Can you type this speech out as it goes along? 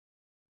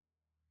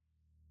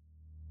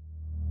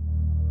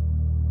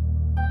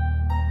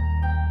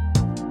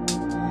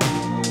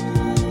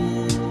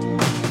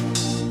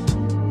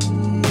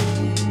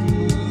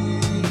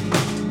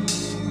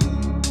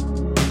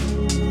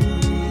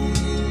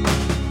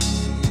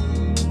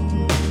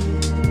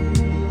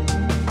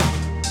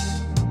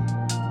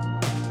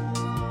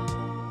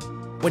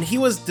when he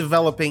was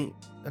developing,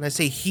 and I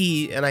say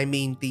he, and I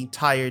mean the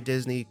entire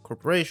Disney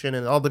Corporation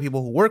and all the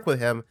people who work with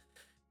him,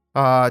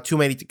 too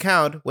many to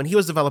count, when he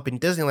was developing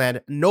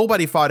Disneyland,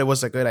 nobody thought it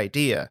was a good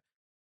idea.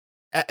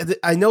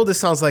 I know this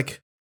sounds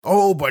like,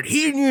 oh, but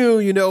he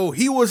knew,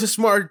 he was a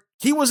smarty,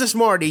 he was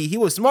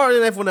smarter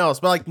than everyone else.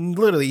 But like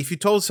literally, if you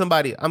told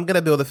somebody, I'm going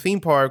to build a theme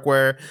park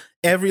where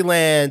every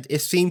land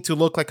is themed to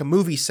look like a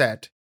movie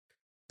set,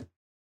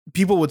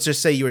 people would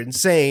just say you're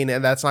insane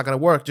and that's not going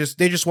to work.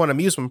 They just want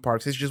amusement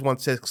parks. They just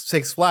want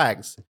Six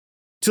Flags.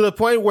 To the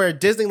point where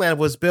Disneyland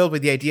was built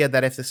with the idea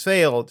that if this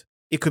failed,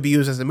 it could be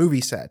used as a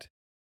movie set.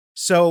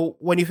 So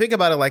when you think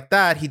about it like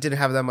that, he didn't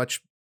have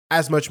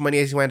as much money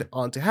as he went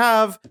on to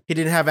have. He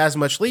didn't have as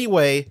much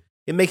leeway.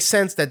 It makes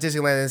sense that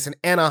Disneyland is in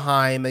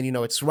Anaheim and,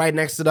 it's right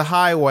next to the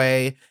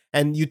highway.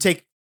 And you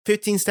take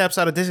 15 steps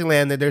out of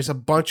Disneyland and there's a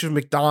bunch of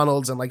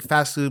McDonald's and like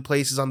fast food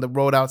places on the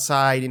road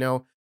outside,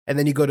 and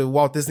then you go to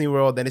Walt Disney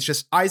World and it's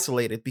just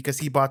isolated because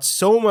he bought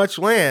so much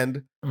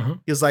land. Mm-hmm.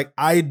 He was like,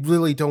 I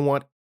really don't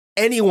want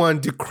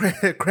anyone to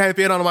cramp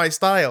in on my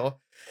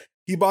style.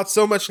 He bought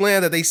so much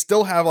land that they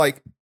still have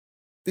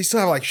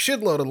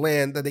shitload of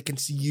land that they can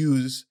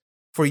use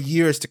for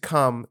years to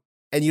come,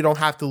 and you don't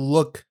have to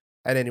look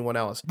at anyone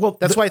else. Well,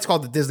 that's why it's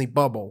called the Disney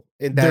bubble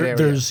in that area.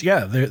 There's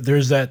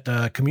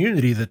that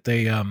community that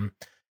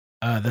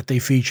they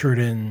featured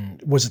in,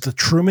 was it the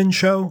Truman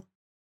Show?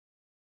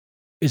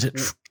 Is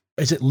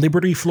it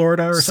Liberty,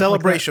 Florida, or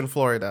Celebration, like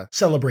Florida?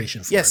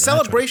 Celebration, Florida. Yeah,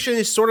 Celebration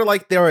is sort of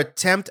like their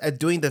attempt at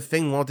doing the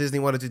thing Walt Disney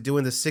wanted to do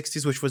in the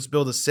 60s, which was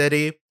build a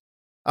city.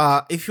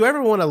 If you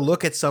ever want to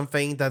look at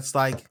something that's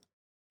like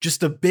just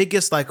the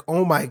biggest, like,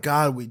 oh my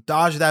God, we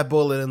dodged that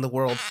bullet in the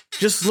world,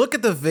 just look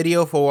at the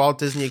video for Walt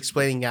Disney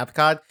explaining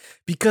Epcot,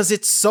 because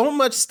it's so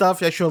much stuff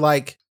that you're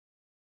like,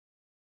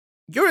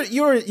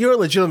 you're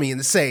legitimately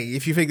insane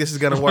if you think this is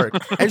going to work.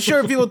 And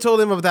sure, people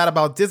told him of that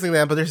about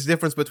Disneyland, but there's a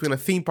difference between a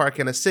theme park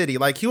and a city.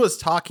 Like, he was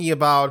talking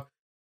about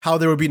how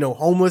there would be no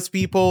homeless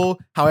people,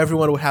 how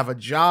everyone would have a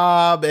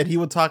job, and he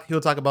would talk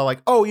about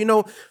like, oh,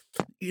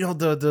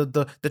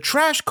 the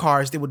trash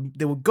cars, they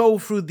would go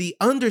through the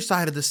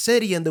underside of the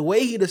city, and the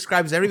way he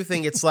describes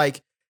everything, it's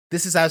like,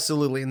 this is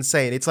absolutely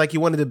insane. It's like he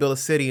wanted to build a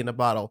city in a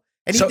bottle.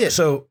 And he did.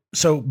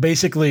 So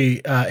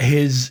basically,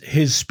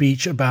 his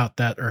speech about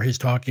that, or his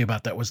talking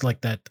about that, was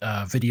like that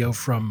video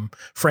from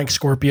Frank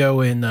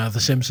Scorpio in The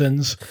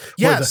Simpsons.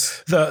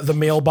 Yes, where the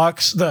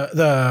mailbox,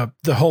 the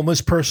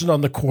homeless person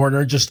on the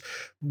corner just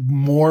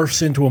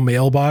morphs into a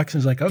mailbox, and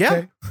is like,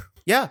 okay,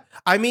 yeah.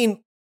 I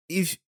mean,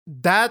 if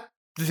that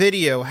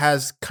video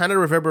has kind of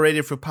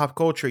reverberated through pop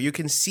culture, you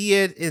can see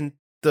it in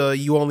the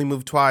 "You Only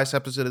Move Twice"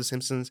 episode of The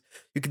Simpsons.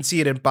 You can see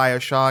it in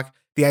BioShock.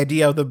 The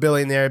idea of the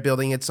billionaire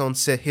building his own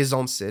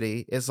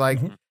city is like,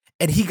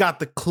 and he got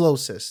the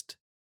closest,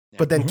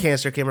 but then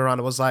cancer came around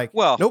and was like,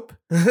 well, nope.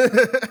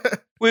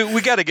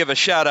 we got to give a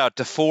shout out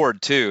to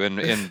Ford too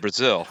in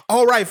Brazil.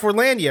 Oh, right,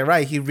 Fordlandia,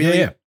 right? He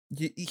really,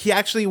 he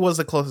actually was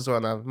the closest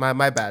one.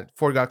 My bad.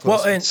 Ford got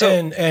close.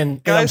 Well,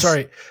 and guys, I'm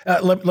sorry.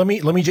 Let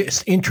me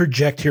just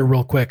interject here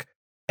real quick.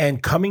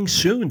 And coming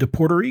soon to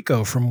Puerto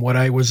Rico, from what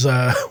I was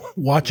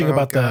watching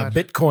about the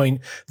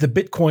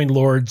Bitcoin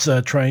lords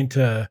trying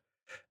to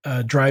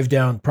drive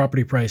down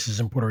property prices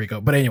in Puerto Rico.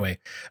 But anyway,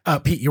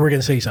 Pete, you were going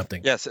to say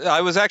something. Yes,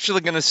 I was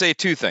actually going to say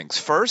two things.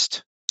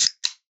 First,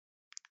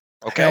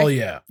 okay. Hell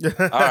yeah.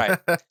 All right.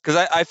 Because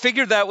I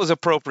figured that was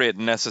appropriate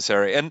and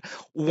necessary. And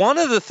one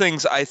of the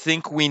things I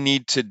think we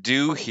need to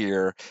do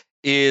here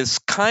is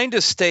kind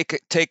of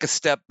take a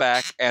step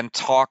back and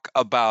talk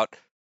about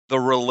the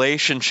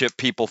relationship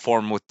people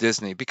form with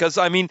Disney. Because,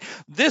 I mean,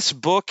 this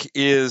book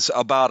is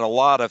about a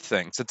lot of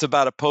things. It's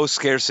about a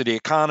post-scarcity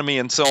economy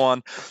and so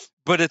on.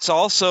 But it's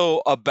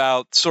also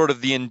about sort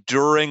of the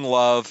enduring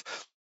love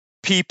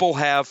people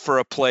have for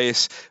a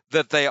place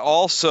that they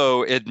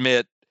also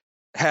admit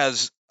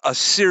has a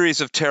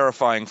series of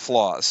terrifying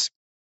flaws.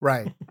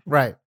 Right.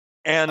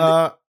 And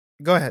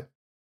go ahead.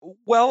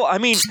 Well, I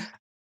mean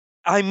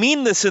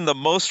this in the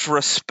most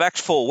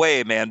respectful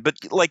way, man. But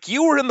like,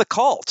 you were in the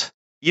cult.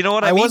 You know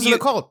what I mean? I was in the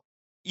cult.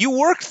 You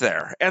worked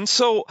there. And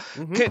so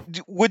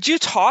would you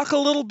talk a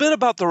little bit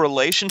about the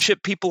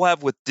relationship people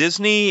have with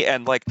Disney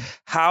and like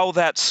how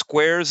that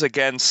squares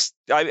against,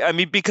 I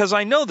mean, because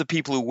I know the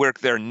people who work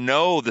there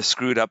know the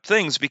screwed up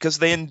things because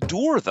they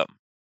endure them.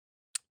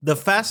 The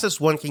fastest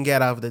one can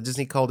get out of the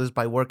Disney cult is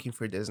by working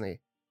for Disney.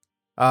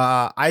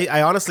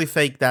 I honestly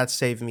think that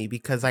saved me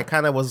because I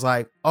kind of was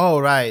like,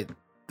 oh, right,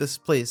 this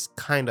place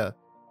kind of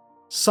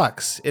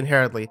sucks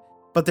inherently.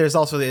 But there's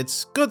also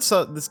this good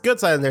side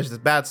and there's this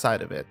bad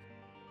side of it.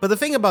 But the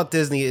thing about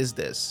Disney is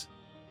this.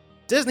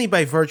 Disney,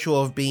 by virtue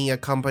of being a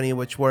company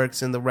which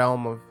works in the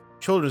realm of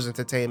children's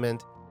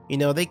entertainment,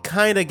 they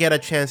kind of get a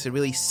chance to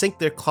really sink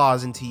their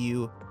claws into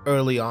you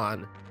early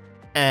on.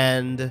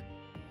 And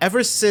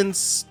ever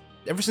since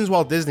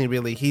Walt Disney,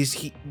 really,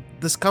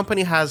 this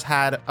company has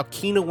had a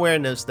keen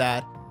awareness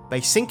that by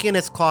sinking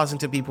its claws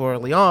into people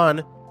early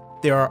on,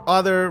 there are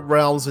other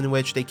realms in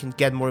which they can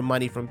get more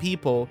money from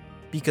people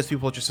because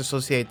people just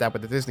associate that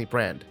with the Disney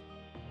brand.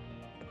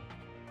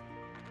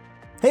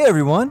 Hey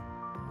everyone!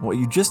 What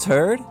you just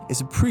heard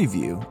is a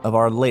preview of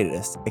our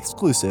latest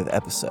exclusive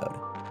episode.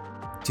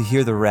 To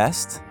hear the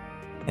rest,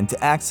 and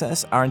to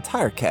access our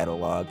entire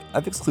catalog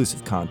of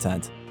exclusive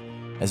content,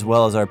 as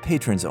well as our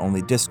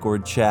patrons-only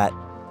Discord chat,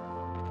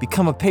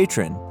 become a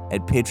patron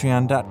at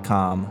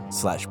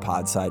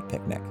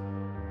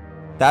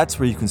patreon.com/podsidepicnic. That's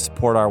where you can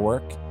support our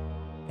work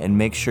and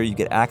make sure you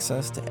get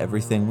access to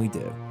everything we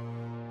do.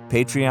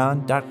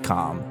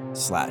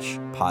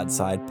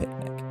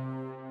 patreon.com/podsidepicnic.